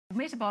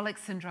Metabolic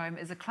syndrome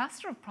is a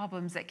cluster of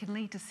problems that can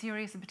lead to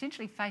serious and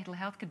potentially fatal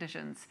health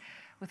conditions,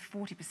 with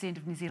 40%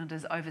 of New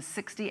Zealanders over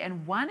 60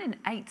 and 1 in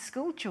 8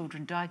 school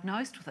children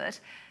diagnosed with it.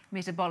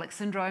 Metabolic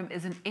syndrome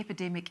is an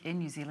epidemic in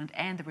New Zealand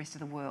and the rest of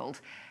the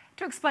world.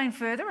 To explain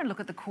further and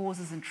look at the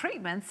causes and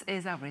treatments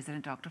is our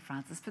resident doctor,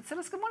 Frances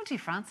Pitsilis. Good morning to you,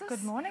 Frances.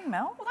 Good morning,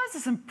 Mel. Well, those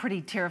are some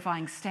pretty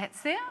terrifying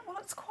stats there. Well,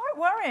 it's quite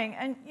worrying.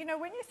 And, you know,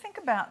 when you think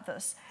about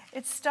this,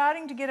 it's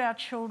starting to get our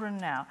children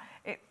now.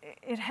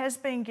 It has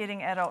been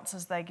getting adults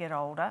as they get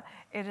older.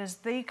 It is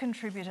the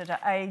contributor to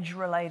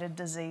age-related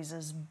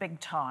diseases big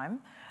time.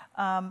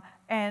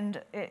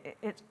 And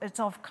it's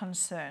of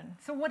concern.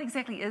 So what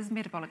exactly is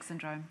metabolic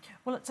syndrome?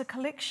 Well, it's a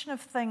collection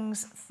of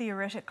things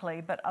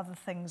theoretically, but other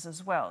things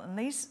as well. And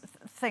these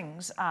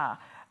things are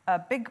a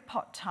big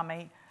pot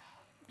tummy,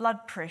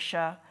 blood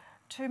pressure,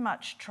 too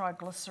much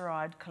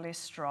triglyceride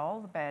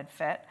cholesterol, the bad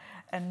fat,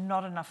 and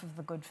not enough of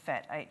the good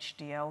fat,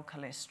 HDL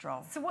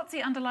cholesterol. So what's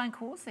the underlying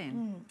cause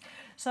then?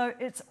 So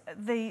it's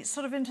the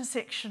sort of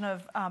intersection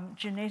of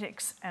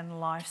genetics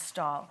and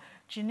lifestyle.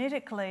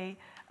 Genetically,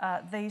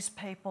 these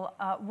people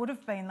would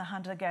have been the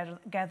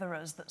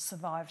hunter-gatherers that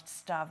survived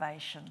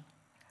starvation,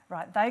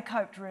 right? They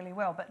coped really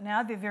well, but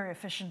now they're very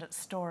efficient at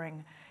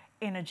storing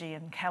energy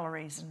and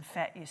calories and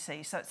fat, you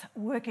see. So it's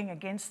working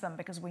against them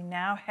because we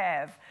now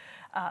have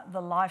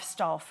the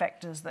lifestyle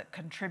factors that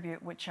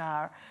contribute, which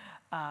are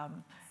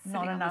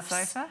not enough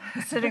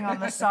sitting on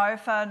the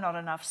sofa, not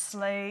enough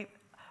sleep,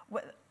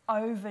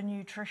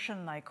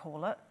 overnutrition they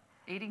call it.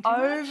 Eating too much?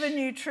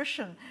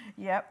 Overnutrition,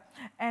 yep.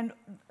 And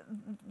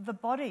the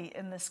body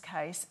in this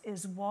case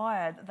is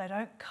wired. They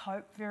don't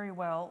cope very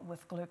well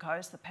with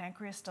glucose. The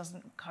pancreas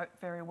doesn't cope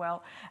very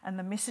well, and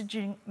the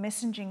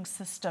messaging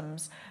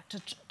systems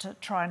to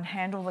try and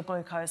handle the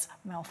glucose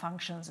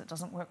malfunctions. It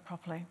doesn't work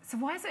properly. So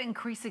why is it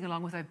increasing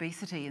along with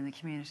obesity in the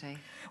community?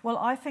 Well,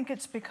 I think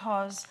it's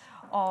because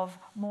of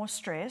more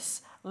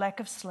stress,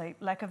 lack of sleep,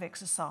 lack of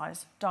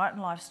exercise, diet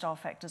and lifestyle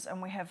factors,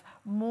 and we have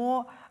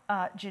more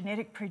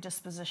genetic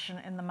predisposition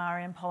in the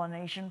Maori and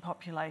Polynesian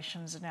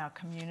populations in our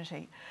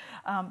community.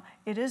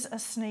 It is a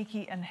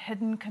sneaky and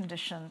hidden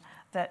condition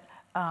that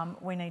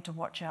we need to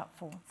watch out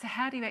for. So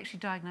how do you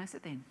actually diagnose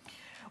it then?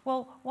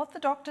 Well, what the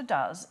doctor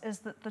does is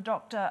that the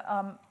doctor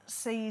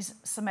sees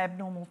some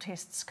abnormal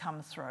tests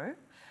come through,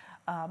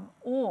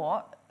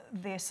 or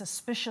they're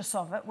suspicious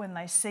of it when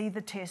they see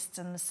the tests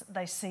and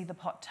they see the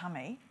pot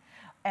tummy,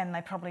 and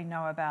they probably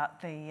know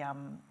about the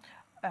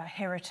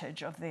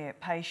heritage of their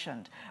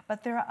patient.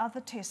 But there are other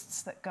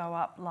tests that go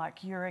up,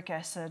 like uric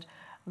acid,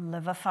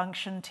 liver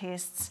function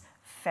tests,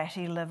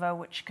 fatty liver,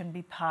 which can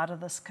be part of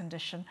this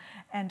condition,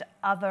 and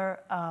other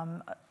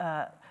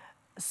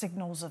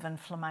signals of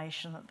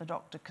inflammation that the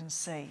doctor can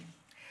see.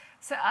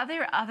 So are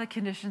there other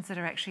conditions that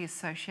are actually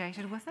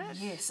associated with it?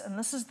 Yes, and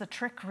this is the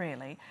trick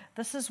really.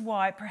 This is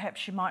why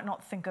perhaps you might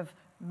not think of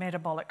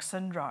metabolic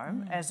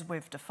syndrome as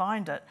we've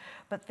defined it,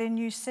 but then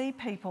you see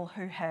people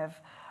who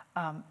have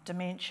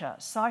dementia,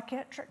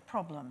 psychiatric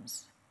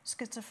problems,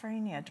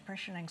 schizophrenia,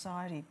 depression,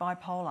 anxiety,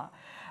 bipolar,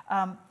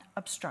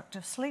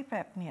 obstructive sleep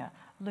apnea,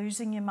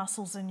 losing your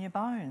muscles in your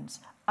bones,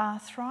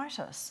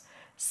 arthritis,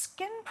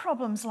 skin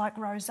problems like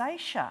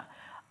rosacea.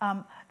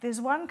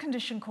 There's one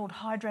condition called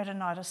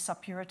hidradenitis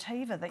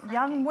suppurativa that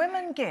young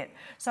women get.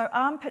 So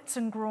armpits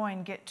and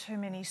groin get too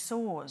many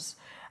sores.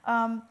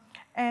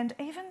 And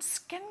even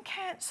skin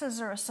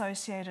cancers are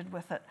associated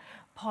with it.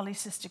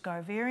 Polycystic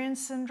ovarian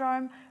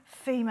syndrome,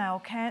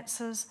 female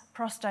cancers,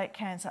 prostate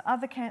cancer,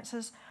 other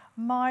cancers,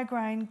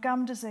 migraine,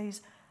 gum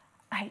disease,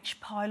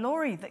 H.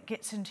 pylori that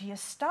gets into your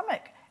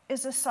stomach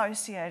is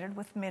associated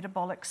with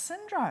metabolic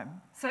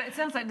syndrome. So it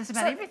sounds like just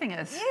about everything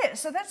is. Yeah,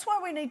 so that's why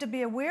we need to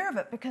be aware of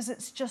it, because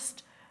it's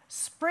just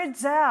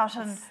spreads out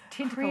and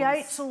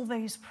creates all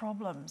these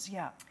problems,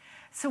 yeah.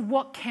 So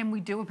what can we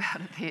do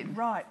about it then?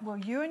 Right, well,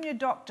 you and your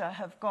doctor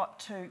have got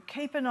to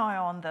keep an eye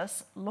on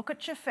this, look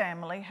at your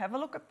family, have a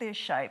look at their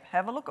shape,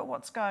 have a look at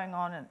what's going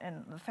on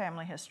in the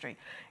family history.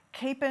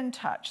 Keep in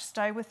touch,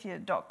 stay with your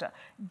doctor,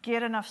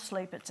 get enough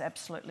sleep, it's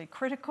absolutely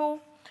critical.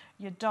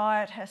 Your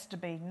diet has to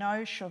be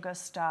no sugar,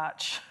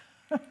 starch,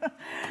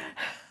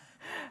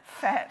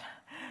 fat,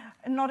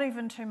 and not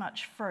even too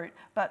much fruit,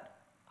 but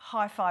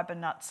high fibre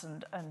nuts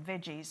and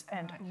veggies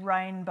and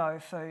rainbow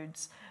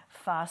foods.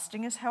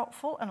 Fasting is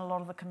helpful, and a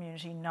lot of the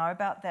community know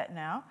about that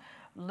now.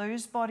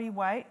 Lose body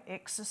weight,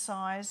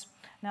 exercise.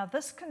 Now,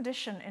 this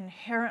condition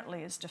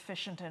inherently is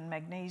deficient in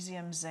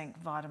magnesium, zinc,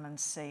 vitamin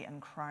C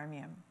and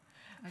chromium.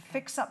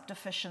 Fix up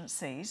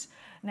deficiencies.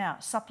 Now,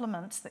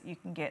 supplements that you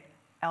can get,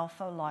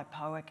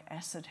 alpha-lipoic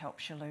acid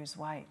helps you lose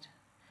weight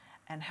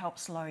and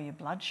helps lower your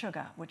blood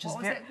sugar, which is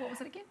very... What was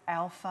it again?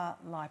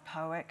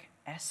 Alpha-lipoic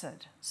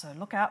acid. So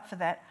look out for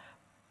that.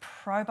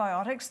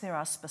 Probiotics, there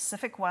are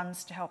specific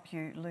ones to help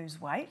you lose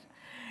weight.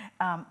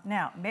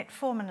 Now,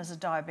 metformin is a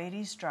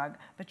diabetes drug,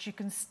 but you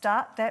can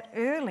start that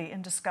early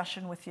in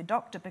discussion with your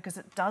doctor because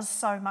it does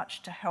so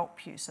much to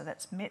help you. So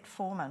that's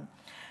metformin.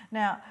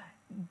 Now,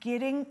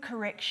 getting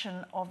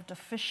correction of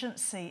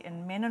deficiency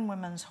in men and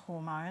women's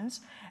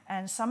hormones,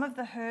 and some of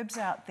the herbs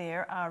out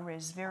there are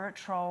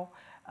resveratrol,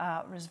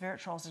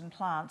 resveratrols in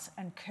plants,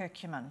 and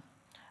curcumin.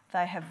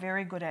 They have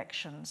very good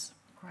actions.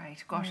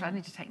 Great. Gosh, I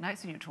need to take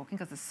notes when you're talking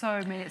because there's so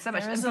much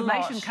There is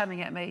information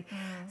coming at me.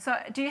 So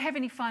do you have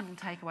any final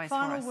takeaways for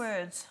us? Final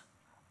words.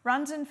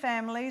 Runs in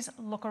families,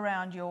 look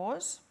around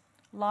yours.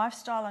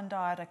 Lifestyle and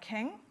diet are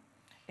king.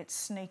 It's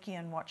sneaky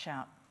and watch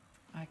out.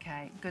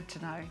 Okay, good to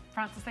know.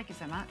 Frances, thank you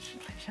so much.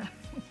 Pleasure.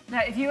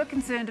 Now, if you are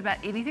concerned about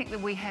anything that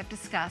we have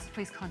discussed,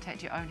 please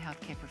contact your own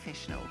healthcare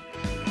professional.